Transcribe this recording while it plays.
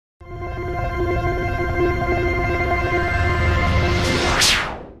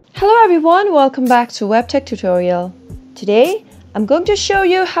Hello everyone, welcome back to Webtech Tutorial. Today, I'm going to show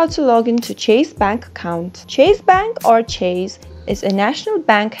you how to log into Chase Bank account. Chase Bank or Chase is a national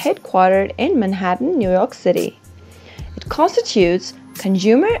bank headquartered in Manhattan, New York City. It constitutes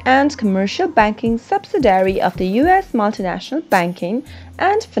consumer and commercial banking subsidiary of the US multinational banking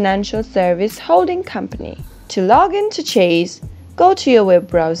and financial service holding company. To log into Chase, go to your web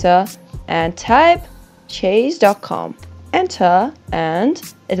browser and type chase.com. Enter and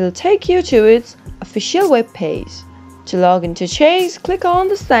it'll take you to its official web page. To log into Chase, click on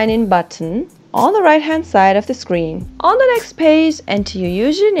the sign in button on the right hand side of the screen. On the next page, enter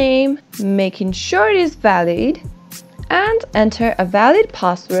your username, making sure it is valid, and enter a valid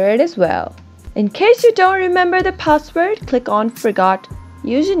password as well. In case you don't remember the password, click on Forgot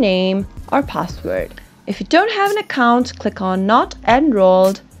Username or Password. If you don't have an account, click on Not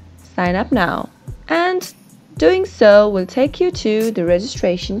Enrolled, Sign Up Now, and doing so will take you to the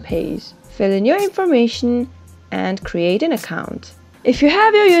registration page. Fill in your information and create an account. If you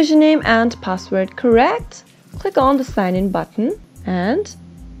have your username and password correct, click on the sign in button and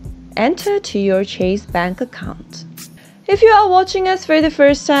enter to your Chase Bank account. If you are watching us for the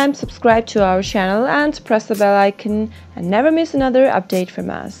first time, subscribe to our channel and press the bell icon and never miss another update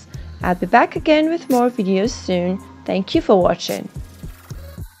from us. I'll be back again with more videos soon. Thank you for watching.